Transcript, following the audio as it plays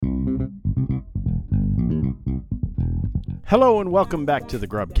Hello and welcome back to the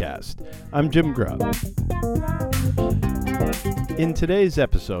Grubbcast. I'm Jim Grubb. In today's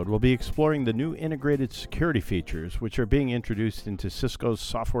episode, we'll be exploring the new integrated security features which are being introduced into Cisco's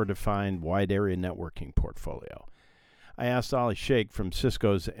software-defined wide area networking portfolio. I asked Shaikh from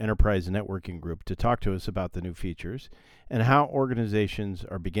Cisco's Enterprise Networking Group to talk to us about the new features and how organizations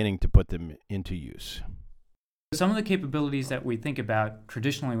are beginning to put them into use. Some of the capabilities that we think about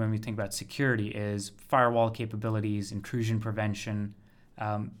traditionally when we think about security is firewall capabilities, intrusion prevention.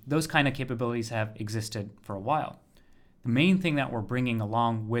 Those kind of capabilities have existed for a while. The main thing that we're bringing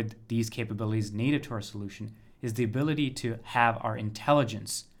along with these capabilities native to our solution is the ability to have our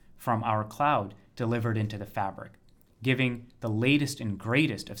intelligence from our cloud delivered into the fabric, giving the latest and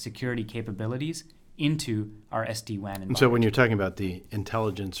greatest of security capabilities into our SD-WAN environment. And so when you're talking about the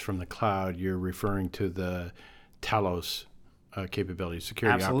intelligence from the cloud, you're referring to the Talos capability,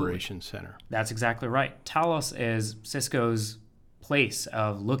 Security Operations Center. That's exactly right. Talos is Cisco's place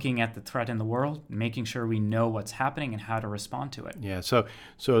of looking at the threat in the world, making sure we know what's happening and how to respond to it. Yeah, so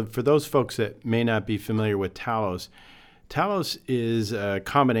for those folks that may not be familiar with Talos, Talos is a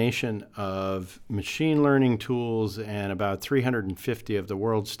combination of machine learning tools and about 350 of the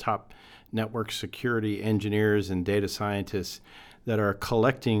world's top network security engineers and data scientists that are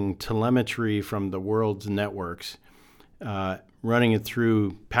collecting telemetry from the world's networks, running it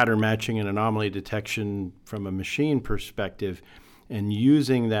through pattern matching and anomaly detection from a machine perspective, and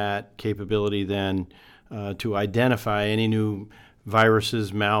using that capability then to identify any new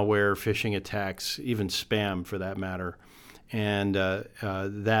viruses, malware, phishing attacks, even spam for that matter. And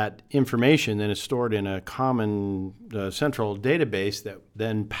that information then is stored in a common central database that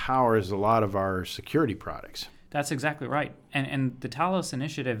then powers a lot of our security products. That's exactly right. And the Talos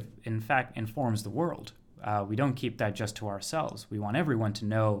initiative, in fact, informs the world. We don't keep that just to ourselves. We want everyone to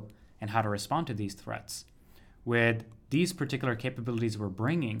know and how to respond to these threats. With these particular capabilities we're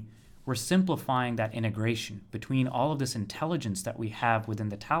bringing, we're simplifying that integration between all of this intelligence that we have within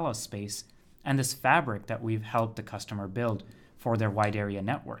the Talos space and this fabric that we've helped the customer build for their wide area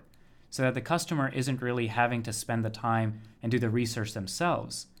network, so that the customer isn't really having to spend the time and do the research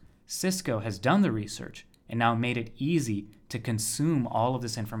themselves. Cisco has done the research and now made it easy to consume all of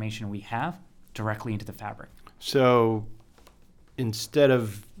this information we have directly into the fabric. So instead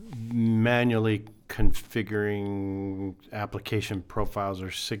of manually configuring application profiles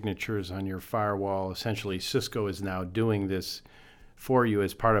or signatures on your firewall, essentially Cisco is now doing this for you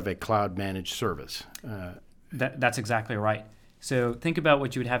as part of a cloud managed service. That's exactly right. So think about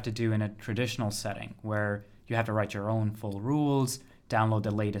what you would have to do in a traditional setting where you have to write your own full rules, download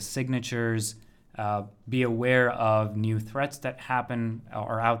the latest signatures, be aware of new threats that happen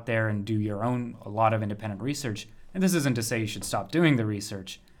or out there, and do a lot of independent research. And this isn't to say you should stop doing the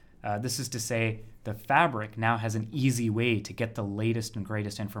research. This is to say the fabric now has an easy way to get the latest and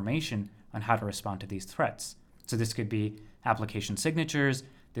greatest information on how to respond to these threats. So this could be application signatures,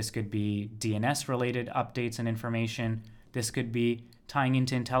 this could be DNS-related updates and information, this could be tying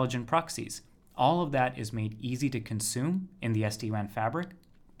into intelligent proxies. All of that is made easy to consume in the SD-WAN fabric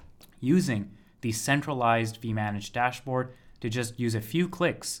using the centralized vManage dashboard to just use a few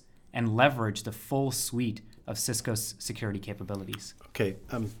clicks and leverage the full suite of Cisco's security capabilities. Okay,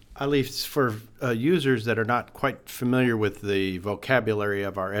 at least for users that are not quite familiar with the vocabulary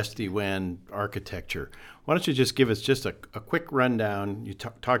of our SD-WAN architecture, why don't you just give us just a quick rundown? You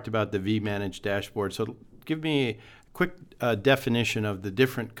talked about the vManage dashboard, so give me a quick definition of the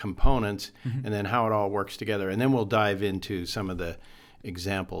different components and then how it all works together, and then we'll dive into some of the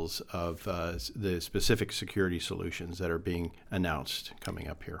examples of the specific security solutions that are being announced coming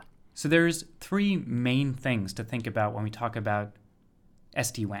up here. So there's three main things to think about when we talk about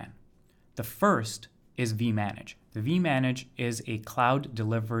SD-WAN. The first is vManage. The vManage is a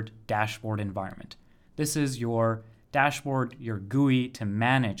cloud-delivered dashboard environment. This is your dashboard, your GUI to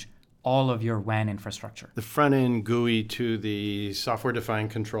manage all of your WAN infrastructure. The front-end GUI to the software-defined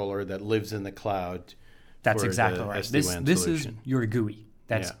controller that lives in the cloud. That's exactly right. This is your GUI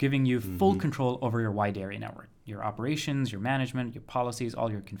that's giving you full control over your wide area network. Your operations, your management, your policies, all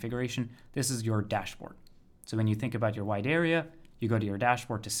your configuration. This is your dashboard. So when you think about your wide area, you go to your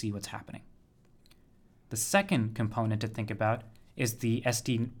dashboard to see what's happening. The second component to think about is the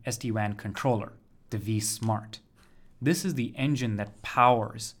SD-WAN controller, the vSmart. This is the engine that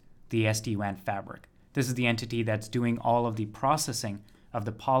powers the SD-WAN fabric. This is the entity that's doing all of the processing of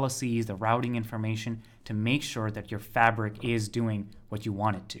the policies, the routing information to make sure that your fabric is doing what you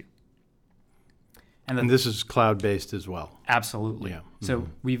want it to. And this is cloud-based as well. Absolutely. Yeah. So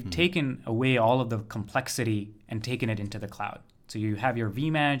we've taken away all of the complexity and taken it into the cloud. So you have your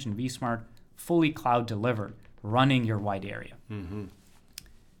vManage and vSmart fully cloud delivered running your wide area. Mm-hmm.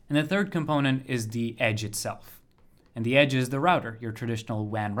 And the third component is the edge itself. And the edge is the router, your traditional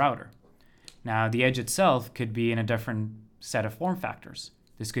WAN router. Now, the edge itself could be in a different set of form factors.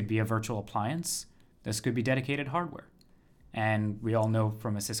 This could be a virtual appliance. This could be dedicated hardware. And we all know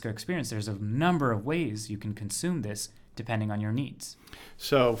from a Cisco experience, there's a number of ways you can consume this depending on your needs.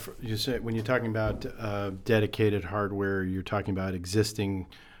 So you say when you're talking about dedicated hardware, you're talking about existing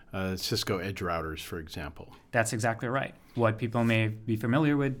Cisco edge routers, for example. That's exactly right. What people may be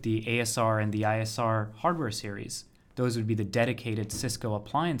familiar with, the ASR and the ISR hardware series, those would be the dedicated Cisco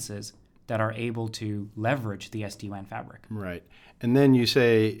appliances that are able to leverage the SD-WAN fabric. Right. And then you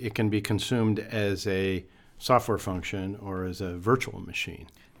say it can be consumed as a software function or as a virtual machine.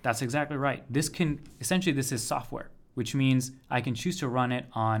 That's exactly right. This is software, which means I can choose to run it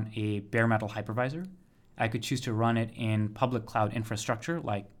on a bare metal hypervisor. I could choose to run it in public cloud infrastructure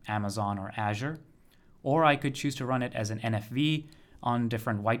like Amazon or Azure, or I could choose to run it as an NFV on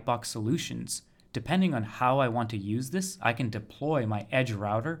different white box solutions. Depending on how I want to use this, I can deploy my edge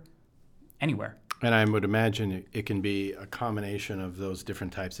router anywhere. And I would imagine it can be a combination of those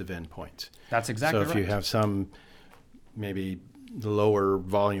different types of endpoints. That's exactly right. So if you have some maybe the lower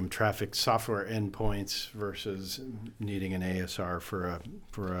volume traffic software endpoints versus needing an ASR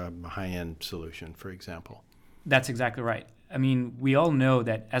for a high-end solution, for example. That's exactly right. I mean, we all know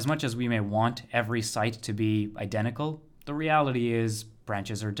that as much as we may want every site to be identical, the reality is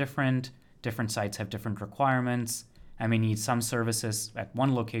branches are different sites have different requirements. I may need some services at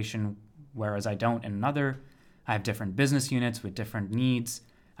one location, whereas I don't in another. I have different business units with different needs.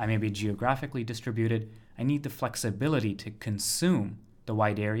 I may be geographically distributed. I need the flexibility to consume the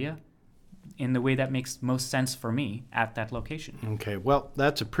wide area in the way that makes most sense for me at that location. Okay, well,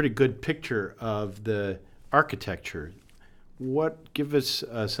 that's a pretty good picture of the architecture. Give us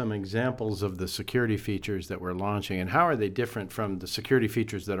some examples of the security features that we're launching, and how are they different from the security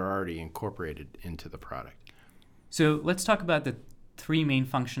features that are already incorporated into the product? So let's talk about the three main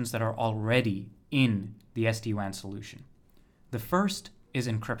functions that are already in the SD-WAN solution. The first is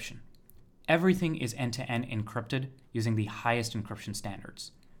encryption. Everything is end-to-end encrypted using the highest encryption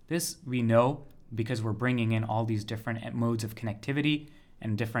standards. This we know because we're bringing in all these different modes of connectivity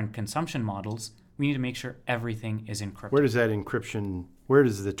and different consumption models. We need to make sure everything is encrypted. Where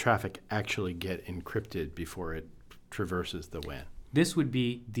does the traffic actually get encrypted before it traverses the WAN? This would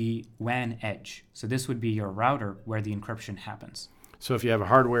be the WAN edge. So this would be your router where the encryption happens. So if you have a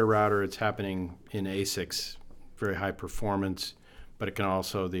hardware router, it's happening in ASICs, very high performance, but the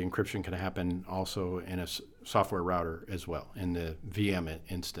encryption can happen also in a software router as well, in the VM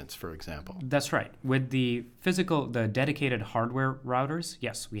instance, for example. That's right. With the dedicated hardware routers,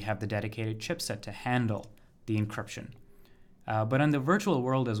 yes, we have the dedicated chipset to handle the encryption. But in the virtual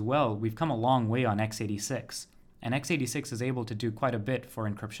world as well, we've come a long way on x86. And x86 is able to do quite a bit for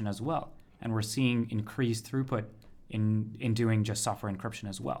encryption as well. And we're seeing increased throughput in doing just software encryption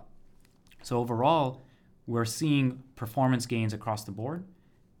as well. So overall, we're seeing performance gains across the board.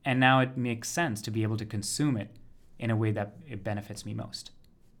 And now it makes sense to be able to consume it in a way that it benefits me most.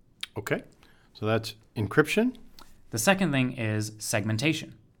 Okay, so that's encryption. The second thing is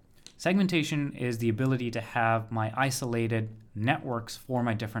segmentation. Segmentation is the ability to have my isolated networks for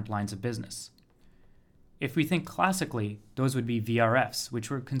my different lines of business. If we think classically, those would be VRFs, which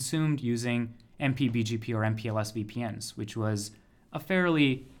were consumed using MPBGP or MPLS VPNs, which was a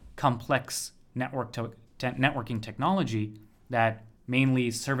fairly complex networking technology that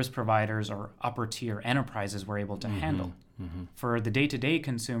mainly service providers or upper tier enterprises were able to handle. Mm-hmm. For the day-to-day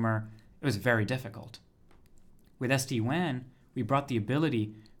consumer, it was very difficult. With SD-WAN, we brought the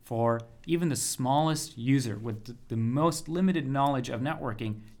ability for even the smallest user with the most limited knowledge of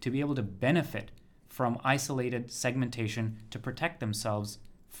networking to be able to benefit from isolated segmentation to protect themselves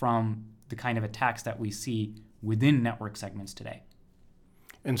from the kind of attacks that we see within network segments today.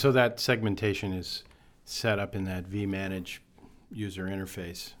 And so that segmentation is set up in that vManage user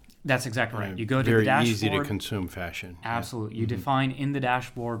interface. That's exactly right. You go to the dashboard. Very easy to consume fashion. Absolutely. You define in the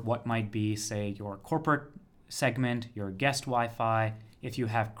dashboard what might be, say, your corporate segment, your guest Wi-Fi. If you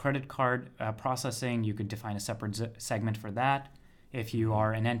have credit card processing, you could define a separate segment for that. If you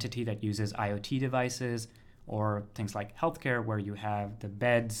are an entity that uses IoT devices or things like healthcare where you have the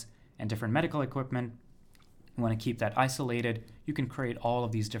beds and different medical equipment, you want to keep that isolated, you can create all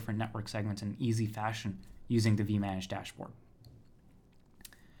of these different network segments in easy fashion using the vManage dashboard.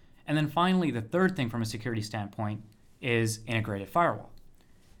 And then finally, the third thing from a security standpoint is integrated firewall.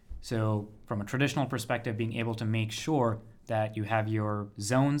 So from a traditional perspective, being able to make sure that you have your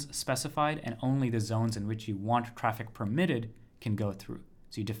zones specified and only the zones in which you want traffic permitted can go through.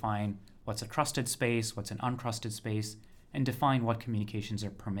 So you define what's a trusted space, what's an uncrusted space, and define what communications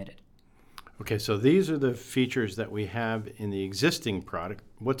are permitted. Okay, so these are the features that we have in the existing product.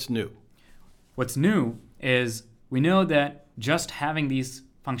 What's new? What's new is we know that just having these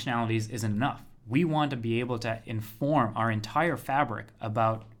functionalities isn't enough. We want to be able to inform our entire fabric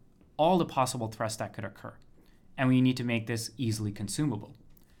about all the possible threats that could occur. And we need to make this easily consumable.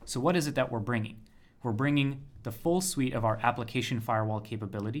 So what is it that we're bringing? We're bringing the full suite of our application firewall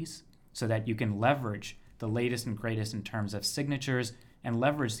capabilities so that you can leverage the latest and greatest in terms of signatures and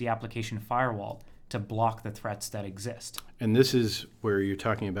leverage the application firewall to block the threats that exist. And this is where you're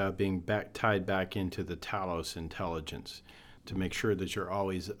talking about being tied back into the Talos intelligence to make sure that you're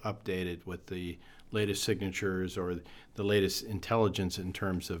always updated with the latest signatures or the latest intelligence in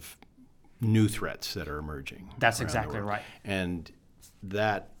terms of new threats that are emerging. That's exactly right. And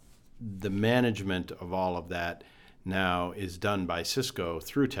that the management of all of that now is done by Cisco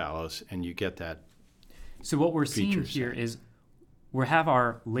through Talos, and you get that. So what we're seeing here is we have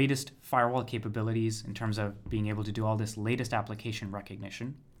our latest firewall capabilities in terms of being able to do all this latest application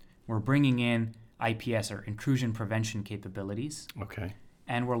recognition. We're bringing in IPS or intrusion prevention capabilities. Okay.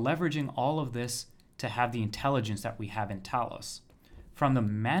 And we're leveraging all of this to have the intelligence that we have in Talos. From the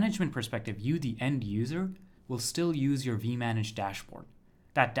management perspective, you, the end user, will still use your vManage dashboard.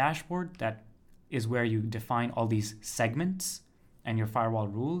 That dashboard, that is where you define all these segments and your firewall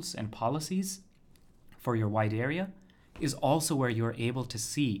rules and policies for your wide area, is also where you're able to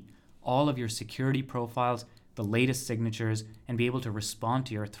see all of your security profiles, the latest signatures, and be able to respond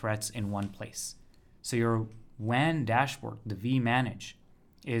to your threats in one place. So your WAN dashboard, the vManage,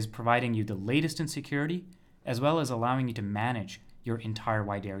 is providing you the latest in security, as well as allowing you to manage your entire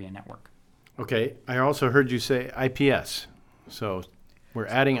wide area network. Okay, I also heard you say IPS. So we're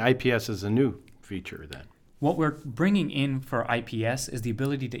adding IPS as a new feature then. What we're bringing in for IPS is the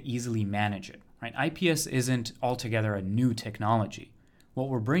ability to easily manage it. Right? IPS isn't altogether a new technology. What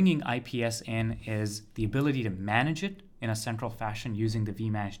we're bringing IPS in is the ability to manage it in a central fashion using the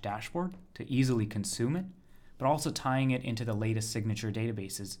vManage dashboard to easily consume it, but also tying it into the latest signature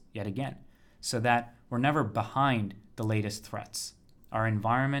databases yet again, so that we're never behind the latest threats. Our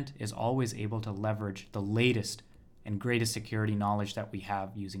environment is always able to leverage the latest and greatest security knowledge that we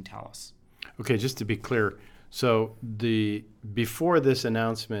have using Talos. Okay, just to be clear, so before this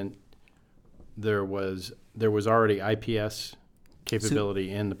announcement, there was already IPS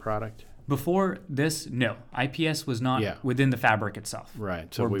capability in the product? Before this, no. IPS was not within the fabric itself.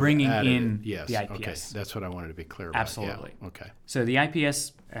 Right. So we're bringing in the IPS. Okay. That's what I wanted to be clear about. Absolutely. Yeah. Okay. So the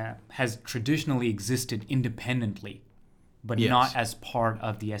IPS has traditionally existed independently, but not as part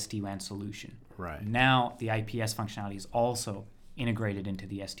of the SD-WAN solution. Right. Now the IPS functionality is also integrated into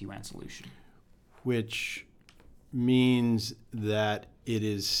the SD-WAN solution. Which means that it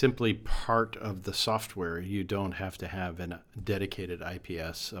is simply part of the software. You don't have to have a dedicated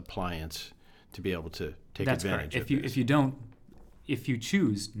IPS appliance to be able to take advantage of this. If you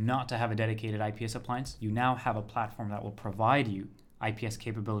choose not to have a dedicated IPS appliance, you now have a platform that will provide you IPS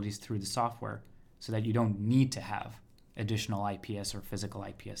capabilities through the software so that you don't need to have additional IPS or physical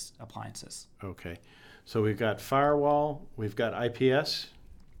IPS appliances. Okay. So we've got firewall, we've got IPS.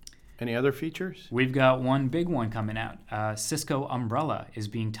 Any other features? We've got one big one coming out. Cisco Umbrella is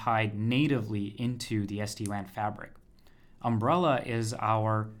being tied natively into the SD-WAN fabric. Umbrella is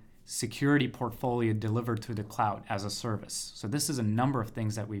our security portfolio delivered through the cloud as a service. So this is a number of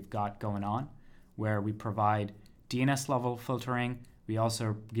things that we've got going on where we provide DNS level filtering. We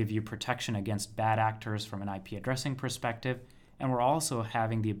also give you protection against bad actors from an IP addressing perspective. And we're also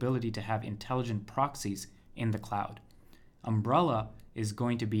having the ability to have intelligent proxies in the cloud. Umbrella is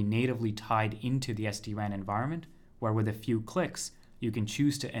going to be natively tied into the SD-WAN environment, where with a few clicks, you can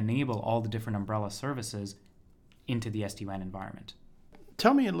choose to enable all the different Umbrella services into the SD-WAN environment.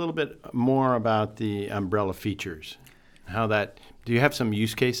 Tell me a little bit more about the Umbrella features. Do you have some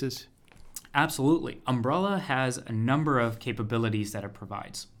use cases? Absolutely. Umbrella has a number of capabilities that it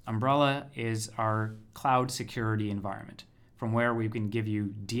provides. Umbrella is our cloud security environment, from where we can give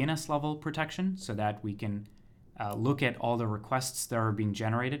you DNS level protection so that we can look at all the requests that are being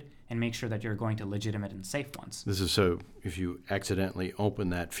generated and make sure that you're going to legitimate and safe ones. This is so if you accidentally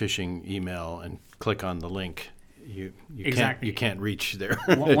open that phishing email and click on the link, you can't reach there.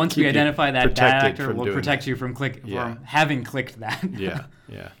 Once we identify that bad actor, we'll protect you from having clicked that.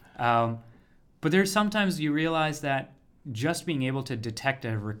 But there's sometimes you realize that just being able to detect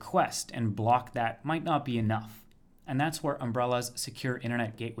a request and block that might not be enough. And that's where Umbrella's secure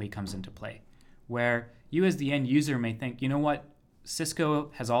internet gateway comes into play, where you as the end user may think, you know what,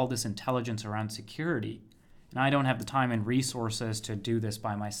 Cisco has all this intelligence around security, and I don't have the time and resources to do this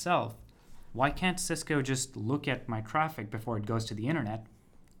by myself. why can't Cisco just look at my traffic before it goes to the internet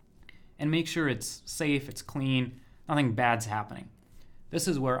and make sure it's safe, it's clean, nothing bad's happening? This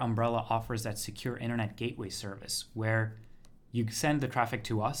is where Umbrella offers that secure internet gateway service, where you send the traffic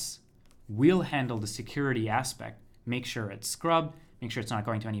to us, we'll handle the security aspect, make sure it's scrubbed, make sure it's not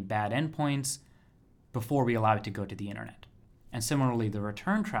going to any bad endpoints before we allow it to go to the internet. And similarly, the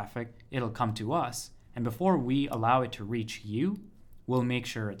return traffic, it'll come to us, and before we allow it to reach you, we'll make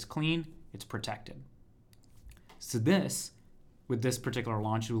sure it's clean, it's protected. So with this particular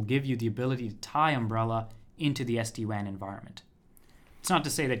launch, it will give you the ability to tie Umbrella into the SD-WAN environment. It's not to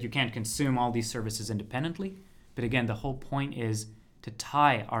say that you can't consume all these services independently, but again, the whole point is to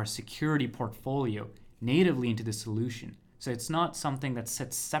tie our security portfolio natively into the solution. So it's not something that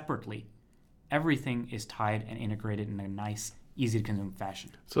sits separately. Everything is tied and integrated in a nice, easy to consume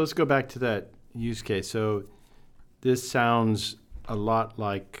fashion. So let's go back to that use case. So this sounds a lot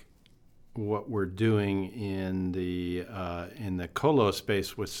like what we're doing in the colo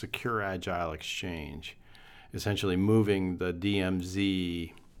space with Secure Agile Exchange, essentially moving the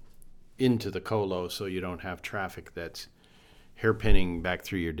DMZ into the colo so you don't have traffic that's hairpinning back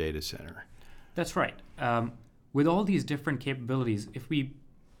through your data center. That's right. With all these different capabilities, if we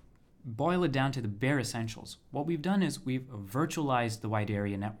boil it down to the bare essentials, what we've done is we've virtualized the wide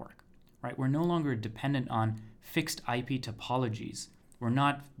area network, right? We're no longer dependent on fixed IP topologies. We're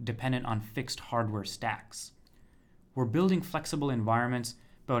not dependent on fixed hardware stacks. We're building flexible environments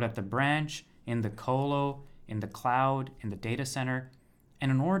both at the branch, in the colo, in the cloud, in the data center.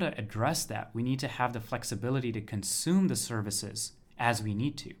 And in order to address that, we need to have the flexibility to consume the services as we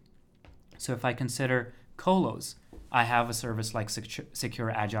need to. So if I consider colos, I have a service like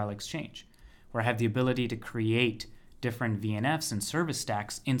Secure Agile Exchange, where I have the ability to create different VNFs and service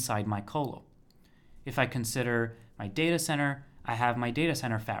stacks inside my colo. If I consider my data center, I have my data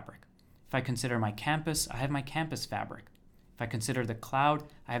center fabric. If I consider my campus, I have my campus fabric. If I consider the cloud,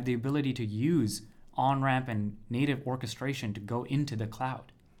 I have the ability to use on-ramp and native orchestration to go into the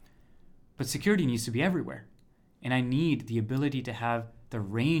cloud. But security needs to be everywhere. And I need the ability to have the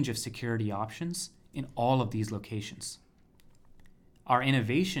range of security options in all of these locations. Our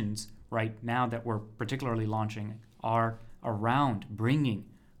innovations right now that we're particularly launching are around bringing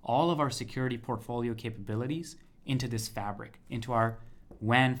all of our security portfolio capabilities into this fabric, into our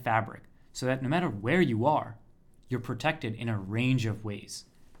WAN fabric, so that no matter where you are, you're protected in a range of ways.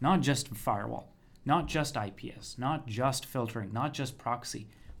 Not just firewall, not just IPS, not just filtering, not just proxy,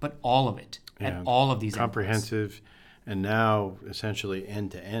 but all of it at all of these comprehensive endpoints. And now essentially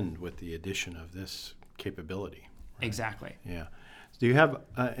end-to-end with the addition of this capability. Right? Exactly. Yeah. Do you have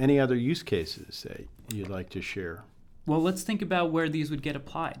any other use cases that you'd like to share? Well, let's think about where these would get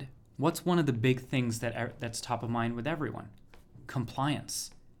applied. What's one of the big things that's top of mind with everyone?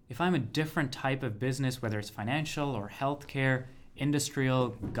 Compliance. If I'm a different type of business, whether it's financial or healthcare, industrial,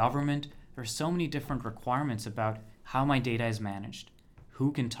 government, there are so many different requirements about how my data is managed,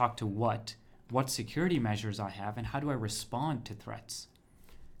 who can talk to what security measures I have, and how do I respond to threats.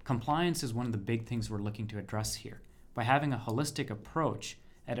 Compliance is one of the big things we're looking to address here by having a holistic approach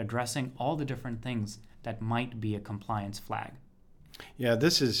at addressing all the different things that might be a compliance flag. Yeah,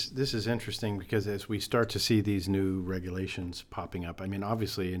 this is interesting because as we start to see these new regulations popping up, I mean,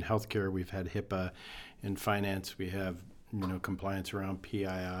 obviously in healthcare we've had HIPAA, in finance we have compliance around PII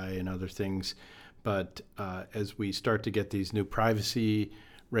and other things, but as we start to get these new privacy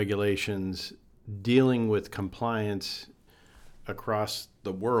regulations dealing with compliance across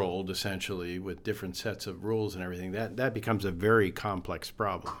the world, essentially with different sets of rules and everything, that becomes a very complex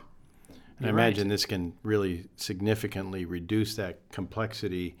problem. And I imagine this can really significantly reduce that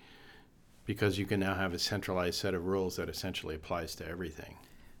complexity because you can now have a centralized set of rules that essentially applies to everything.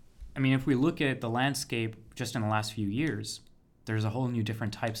 I mean, if we look at the landscape just in the last few years, there's a whole new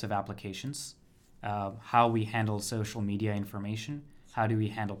different types of applications, how we handle social media information, how do we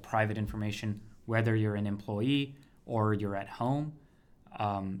handle private information, whether you're an employee or you're at home,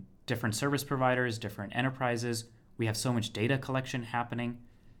 different service providers, different enterprises. We have so much data collection happening.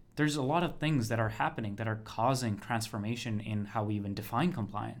 There's a lot of things that are happening that are causing transformation in how we even define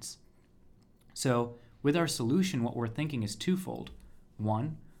compliance. So with our solution, what we're thinking is twofold.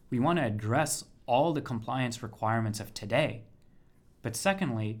 One, we want to address all the compliance requirements of today. But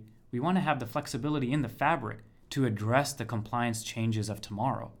secondly, we want to have the flexibility in the fabric to address the compliance changes of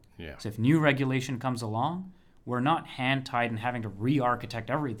tomorrow. Yeah. So if new regulation comes along, we're not hand-tied and having to re-architect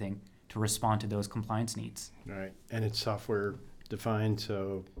everything to respond to those compliance needs. Right, and it's software defined,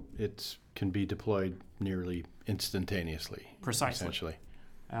 so it can be deployed nearly instantaneously. Precisely. Essentially.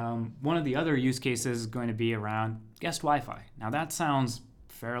 One of the other use cases is going to be around guest Wi-Fi. Now that sounds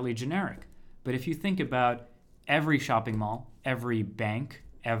fairly generic, But if you think about every shopping mall, every bank,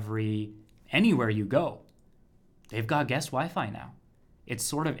 anywhere you go, they've got guest Wi-Fi now. It's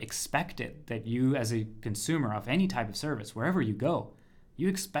sort of expected that you, as a consumer of any type of service, wherever you go, you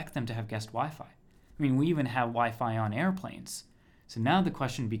expect them to have guest Wi-Fi. I mean, we even have Wi-Fi on airplanes. So now the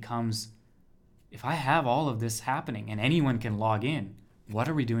question becomes, if I have all of this happening and anyone can log in, what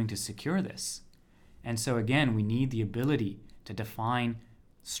are we doing to secure this? And so again, we need the ability to define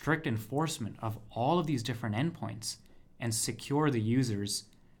strict enforcement of all of these different endpoints and secure the users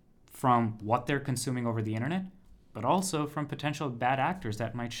from what they're consuming over the internet, but also from potential bad actors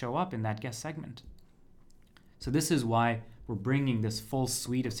that might show up in that guest segment. So this is why we're bringing this full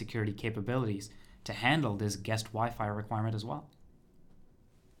suite of security capabilities to handle this guest Wi-Fi requirement as well.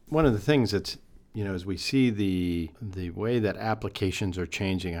 One of the things that's, as we see the way that applications are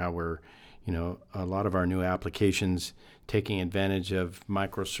changing, how we're, a lot of our new applications taking advantage of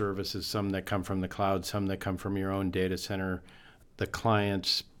microservices, some that come from the cloud, some that come from your own data center, the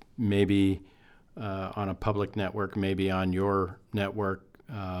clients maybe on a public network, maybe on your network.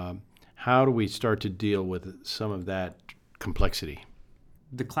 How do we start to deal with some of that complexity?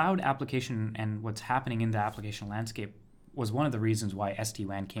 The cloud application and what's happening in the application landscape was one of the reasons why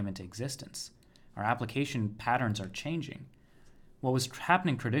SD-WAN came into existence. Our application patterns are changing. What was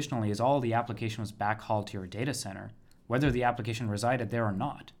happening traditionally is all the application was backhauled to your data center, whether the application resided there or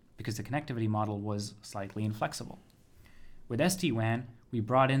not, because the connectivity model was slightly inflexible. With SD-WAN, we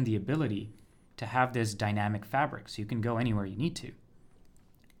brought in the ability to have this dynamic fabric, so you can go anywhere you need to.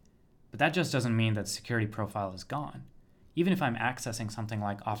 But that just doesn't mean that the security profile is gone. Even if I'm accessing something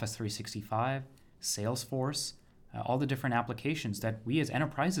like Office 365, Salesforce, all the different applications that we as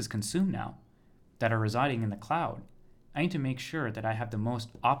enterprises consume now that are residing in the cloud, I need to make sure that I have the most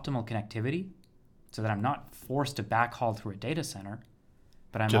optimal connectivity so that I'm not forced to backhaul through a data center,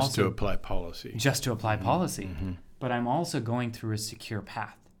 but I'm just to apply policy. Just to apply policy. Mm-hmm. But I'm also going through a secure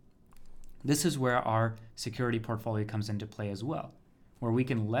path. This is where our security portfolio comes into play as well, where we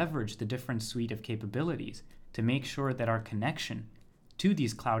can leverage the different suite of capabilities to make sure that our connection to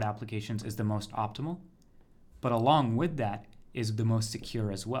these cloud applications is the most optimal, but along with that is the most secure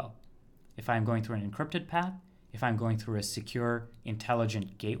as well. If I'm going through an encrypted path, if I'm going through a secure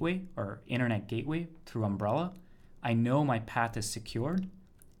intelligent gateway or internet gateway through Umbrella, I know my path is secured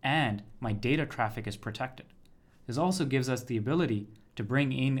and my data traffic is protected. This also gives us the ability to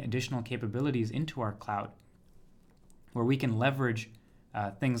bring in additional capabilities into our cloud where we can leverage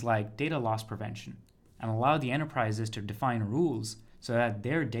things like data loss prevention and allow the enterprises to define rules so that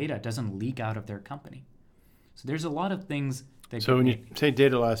their data doesn't leak out of their company. So there's a lot of things that... So when you say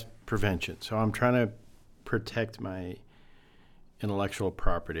data loss prevention, so I'm trying to protect my intellectual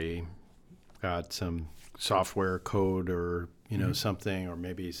property, got some software code or, something, or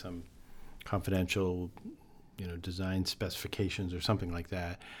maybe some confidential, design specifications or something like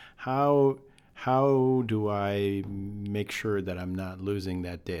that. How do I make sure that I'm not losing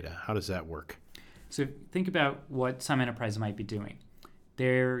that data? How does that work? So think about what some enterprises might be doing.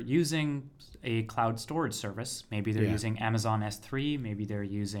 They're using a cloud storage service. Maybe they're using Amazon S3. Maybe they're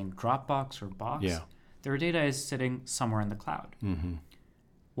using Dropbox or Box. Yeah. Their data is sitting somewhere in the cloud. Mm-hmm.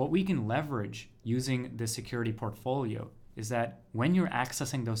 What we can leverage using the security portfolio is that when you're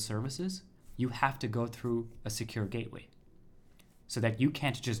accessing those services, you have to go through a secure gateway so that you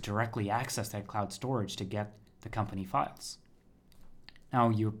can't just directly access that cloud storage to get the company files. Now,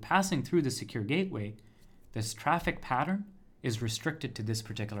 you're passing through the secure gateway, this traffic pattern is restricted to this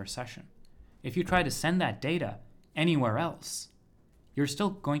particular session. If you try to send that data anywhere else, you're still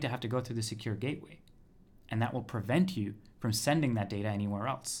going to have to go through the secure gateway, and that will prevent you from sending that data anywhere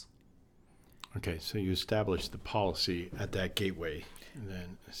else. Okay, so you establish the policy at that gateway, and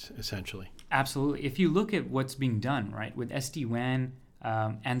then essentially. Absolutely. If you look at what's being done, right, with SD-WAN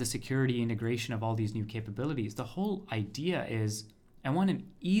and the security integration of all these new capabilities, the whole idea is I want an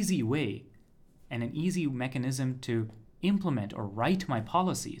easy way and an easy mechanism to implement or write my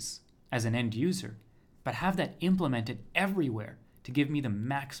policies as an end user, but have that implemented everywhere to give me the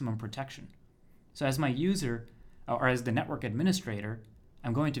maximum protection. So as my user, or as the network administrator,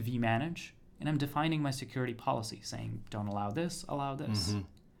 I'm going to vManage, and I'm defining my security policy, saying don't allow this, allow this. Mm-hmm.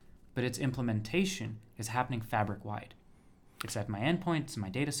 But its implementation is happening fabric-wide. It's at my endpoint, it's in my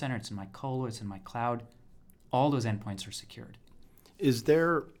data center, it's in my colo, it's in my cloud. All those endpoints are secured. Is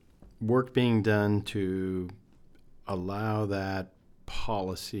there work being done to allow that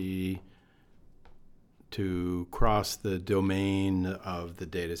policy to cross the domain of the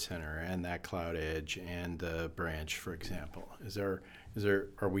data center and that cloud edge and the branch, for example?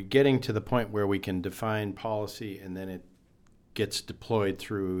 Are we getting to the point where we can define policy and then it gets deployed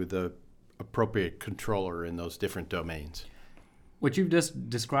through the appropriate controller in those different domains. What you've just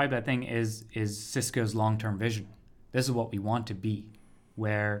described, I think, is Cisco's long-term vision. This is what we want to be,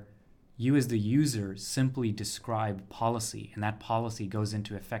 where you as the user simply describe policy, and that policy goes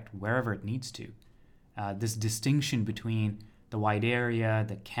into effect wherever it needs to. This distinction between the wide area,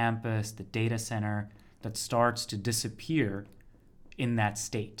 the campus, the data center, that starts to disappear in that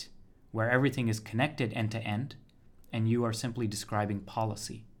state, where everything is connected end to end, and you are simply describing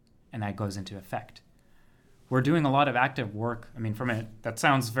policy, and that goes into effect. We're doing a lot of active work. I mean, that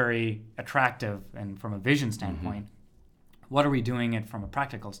sounds very attractive, and from a vision standpoint, what are we doing it from a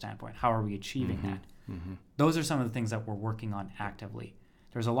practical standpoint? How are we achieving that? Those are some of the things that we're working on actively.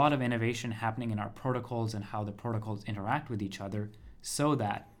 There's a lot of innovation happening in our protocols and how the protocols interact with each other so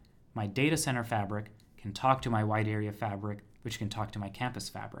that my data center fabric can talk to my wide area fabric, which can talk to my campus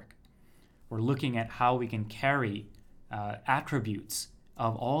fabric. We're looking at how we can carry attributes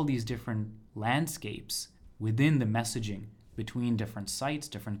of all these different landscapes within the messaging between different sites,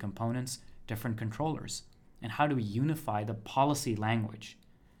 different components, different controllers. And how do we unify the policy language?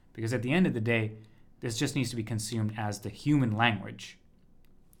 Because at the end of the day, this just needs to be consumed as the human language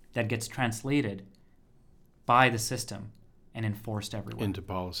that gets translated by the system and enforced everywhere. Into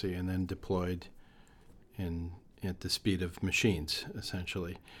policy and then deployed at the speed of machines,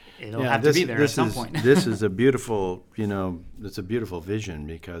 essentially. It'll have to be there at some point. This is a beautiful, it's a beautiful vision,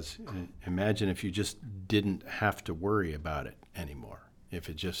 because imagine if you just didn't have to worry about it anymore. If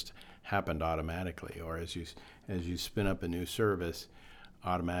it just happened automatically, or as you spin up a new service,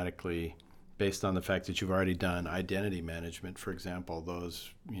 automatically, based on the fact that you've already done identity management, for example,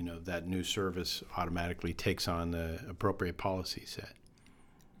 that new service automatically takes on the appropriate policy set.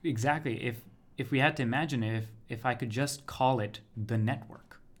 Exactly. If we had to imagine if I could just call it the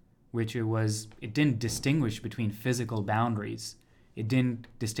network, which it didn't distinguish between physical boundaries. It didn't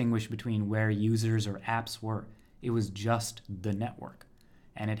distinguish between where users or apps were. It was just the network.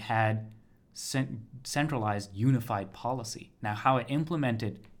 And it had centralized, unified policy. Now, how it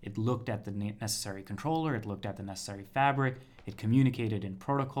implemented, it looked at the necessary controller, it looked at the necessary fabric, it communicated in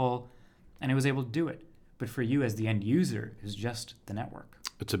protocol, and it was able to do it. But for you as the end user, it was just the network.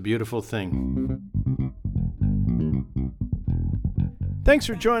 It's a beautiful thing. Thanks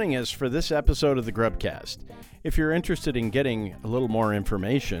for joining us for this episode of the Grubbcast. If you're interested in getting a little more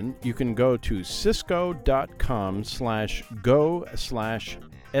information, you can go to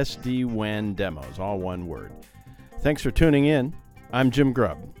cisco.com/go/SD-WAN demos, all one word. Thanks for tuning in. I'm Jim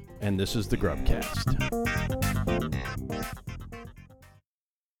Grubb, and this is the Grubbcast.